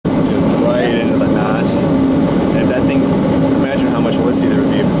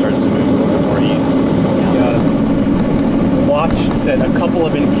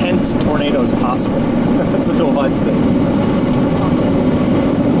worst tornadoes possible. That's what to watch this.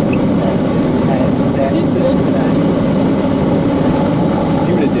 That's intense.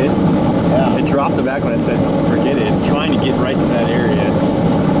 See what it did? Yeah. It dropped the back when it said forget it. It's trying to get right to that area.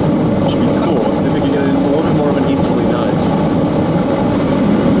 Which would be cool, because if it could get a little bit more of an easterly nudge.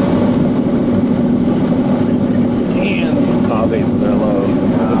 Damn, these cloud bases are low over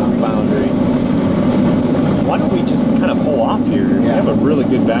the boundary. Why don't we just kind of pull off here? We have a really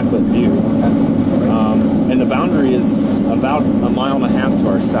good backlit view. And the boundary is about 1.5 miles to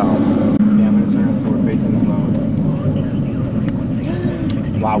our south. Yeah, I'm going to turn us so we're facing the mountain.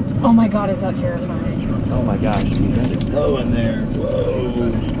 Wow. Oh my god, is that terrifying? Oh my gosh, dude, that is low in there.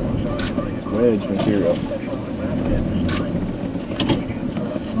 Whoa. It's wedge material.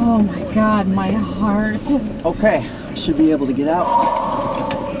 Oh my god, my heart. Okay, should be able to get out.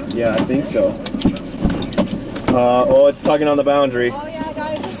 Yeah, I think so. Oh, it's tugging on the boundary. Oh yeah,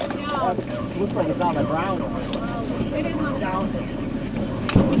 guys, it's down. Looks like it's on the ground. It is on the Down.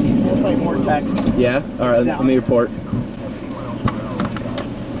 Looks like vortex. Yeah? Alright, let me report.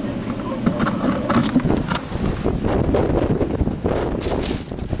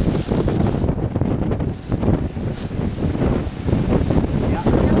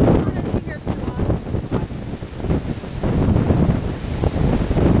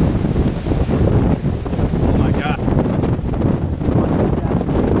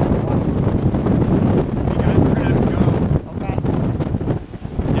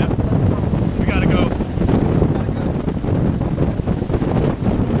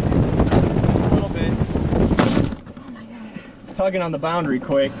 Tugging on the boundary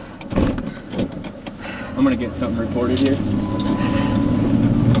quick. I'm gonna get something reported here.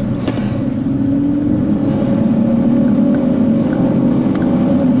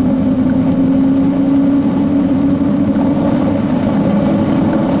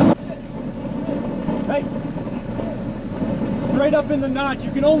 Hey! Straight up in the notch.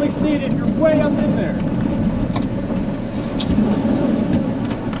 You can only see it if you're way up in there.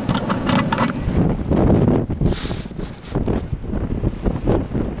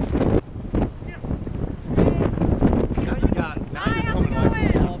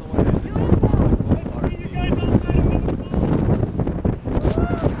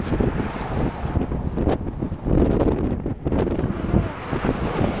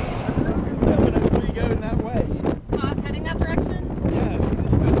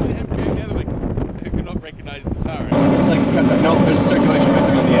 No, there's a circulation right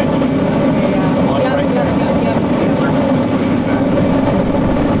there on the edge. So launch right there. See the surface winds pushing back.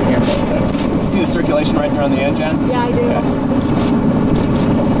 Here. You see the circulation right there on the edge, Jen? Yeah, I do. Okay.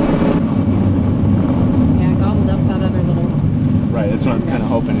 Yeah, gobbled up that other little... Right, that's what I'm kind of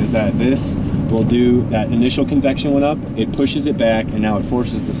hoping, is that this will do, that initial convection went up, it pushes it back, and now it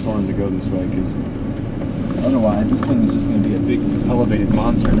forces the storm to go this way, because otherwise this thing is just going to be a big elevated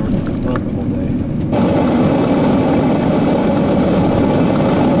monster north of the front the whole day.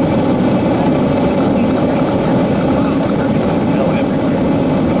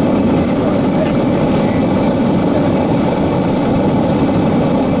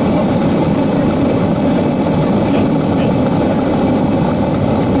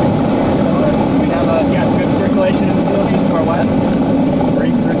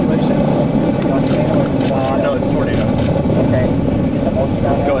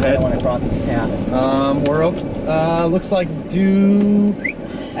 Looks like due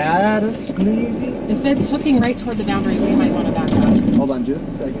at us, maybe? If it's hooking right toward the boundary, we might want to back up. Hold on just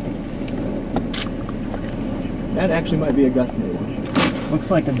a second. That actually might be a gust NATO. Looks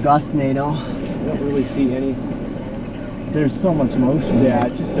like a gust NATO. I don't really see any. There's so much motion. Yeah,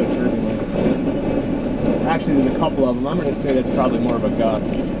 it's just so turbulent. Actually, there's a couple of them. I'm going to say that's probably more of a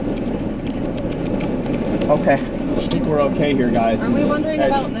gust. Okay. I think we're okay here, guys. Are we wondering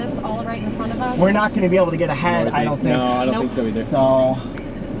about this all right in front of us? We're not going to be able to get ahead, I don't think. No, I don't think so either. So,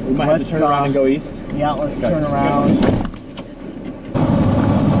 we might have to turn around and go east. Yeah, let's turn around.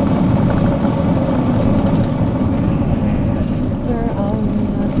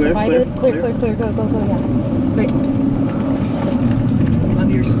 Clear, go, yeah. Great. On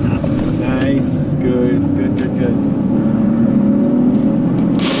your stuff. Nice, good.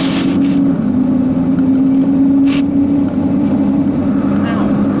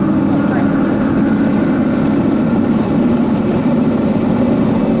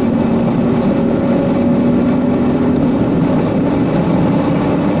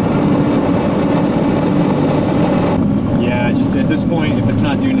 At this point, if it's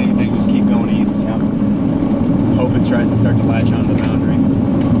not doing anything, just keep going east. Yep. Hope it tries to start to latch onto the boundary.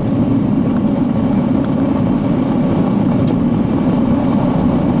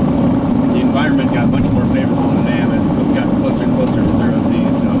 much more favorable than they have as we've gotten closer and closer to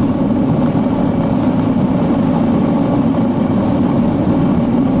 0Z. So.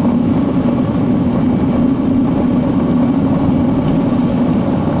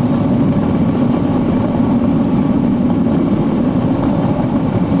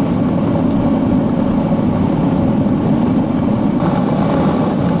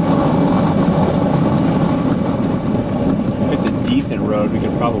 Road, we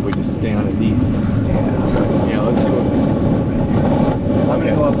could probably just stay on it east. Yeah, let's see what. I'm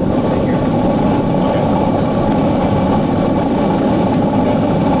gonna go up a little bit here.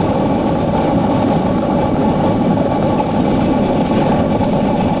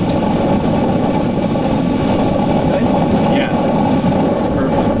 Okay. Yeah, this is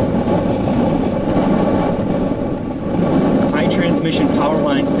perfect. High transmission power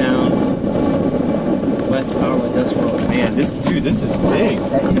lines down. West power line dust world. Man, this is big. I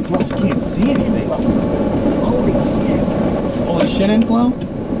just can't see anything. Holy shit. Holy shit inflow?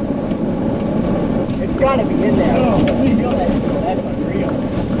 It's gotta be in there. Oh. Feel that? That's unreal.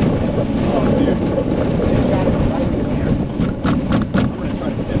 Oh, dude. It's gotta be right in there. I'm gonna try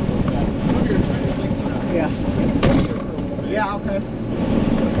to get this real fast. Come here, try to link around. Yeah. Yeah, okay.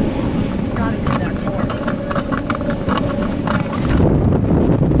 It's gotta be in that corner.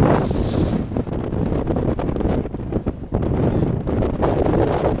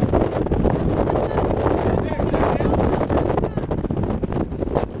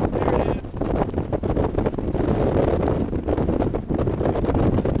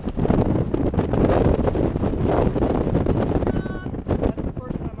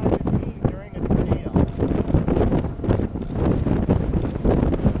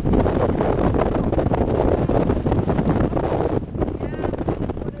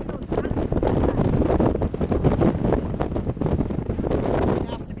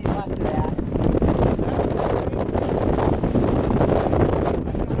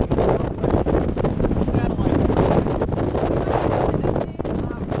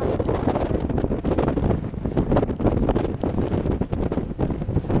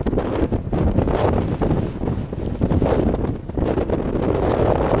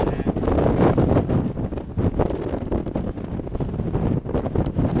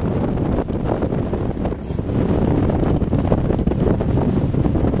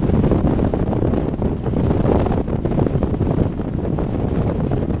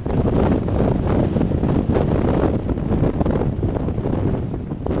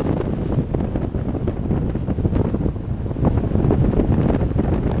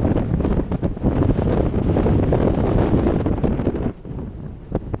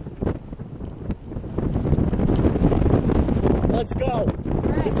 Let's go.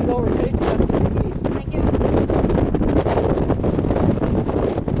 Right. This is overtaking us to the east. Thank you.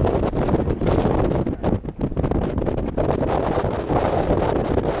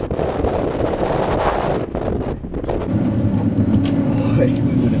 Boy,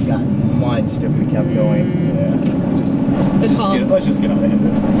 we would have gotten munched if we kept going. Yeah. Let's just get on ahead of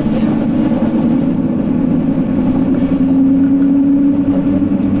this thing. Yeah.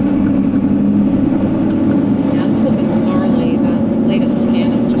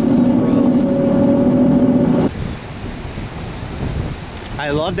 I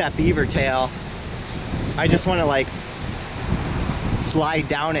love that beaver tail. I just want to like slide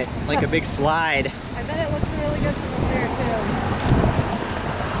down it like a big slide. I bet it looks really good from up there too.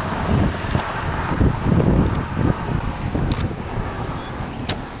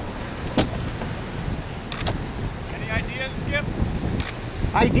 Any ideas, Skip?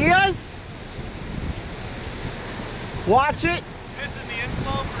 Ideas? Watch it. Pissing the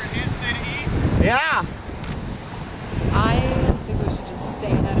inflow for enhanced data E? Yeah. I think we should just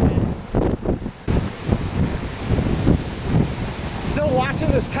stay ahead of it. Still watching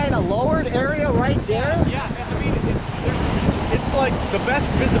this kind of lowered area right there? Yeah, I mean, it's like the best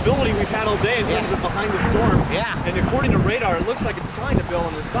visibility we've had all day in terms of behind the storm. Yeah. And according to radar, it looks like it's trying to build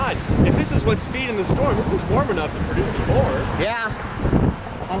on the side. If this is what's feeding the storm, this is warm enough to produce a core. Yeah.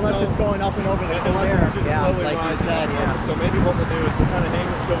 Unless it's going up and over the cold air. Yeah, like you said, yeah. So maybe what we'll do is we'll kind of hang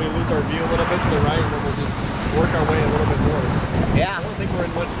until we lose our view a little bit to the right, and then we'll just work our way a little bit more. Yeah. I don't think we're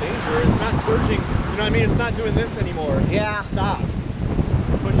in much danger. It's not surging, you know what I mean? It's not doing this anymore. Yeah. Stop.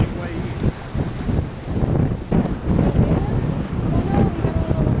 We're pushing way east.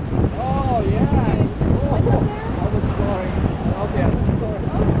 Oh, yeah. I was scoring. Okay.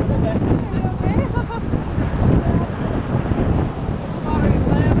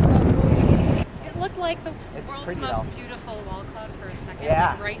 It looked like the world's pretty, most though. beautiful wall cloud for a second.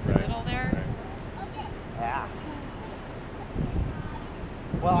 Yeah. Right in the middle there. Yeah.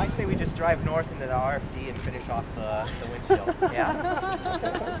 Well, I say we just drive north into the RFD and finish off the windshield.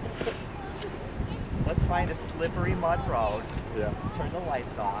 Yeah? Let's find a slippery mud road. Yeah. Turn the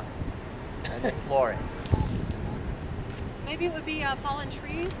lights off. And then floor it. Maybe it would be a fallen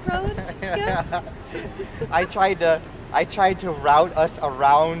tree road, Skip? I tried to route us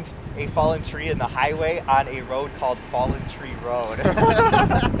around a fallen tree in the highway on a road called Fallen Tree Road.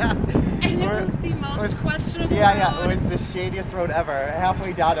 And it was the most questionable road. Yeah, it was the shadiest road ever.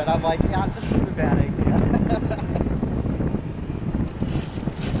 Halfway down it, I'm like, yeah, this is a bad idea.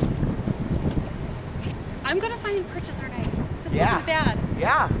 I'm gonna find and purchase our night. This Yeah. wasn't bad.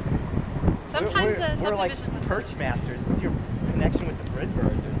 Yeah. Sometimes a we're like subdivision. perch masters. It's your connection with the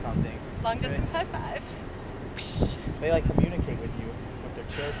Bridbirds or something. Long distance high five. They like communicate with you with their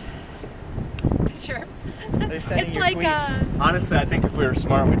chirps. Chirps. They're sending It's you like tweets. Honestly, I think if we were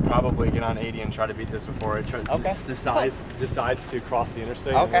smart, we'd probably get on 80 and try to beat this before it Okay. decides to cross the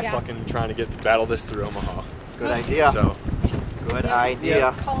interstate. Okay. And we're Yeah. fucking trying to get to battle this through Omaha. Good idea. So, Good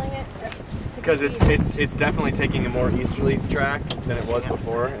idea. Calling it. because it's definitely taking a more easterly track than it was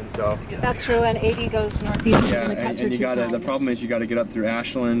before, and so. That's true, and 80 goes northeast. Yeah, and you gotta. The problem is you gotta get up through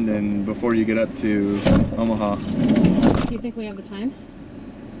Ashland, and before you get up to Omaha, Do you think we have the time?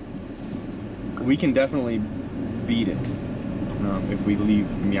 we can definitely beat it if we leave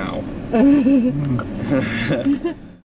Meow.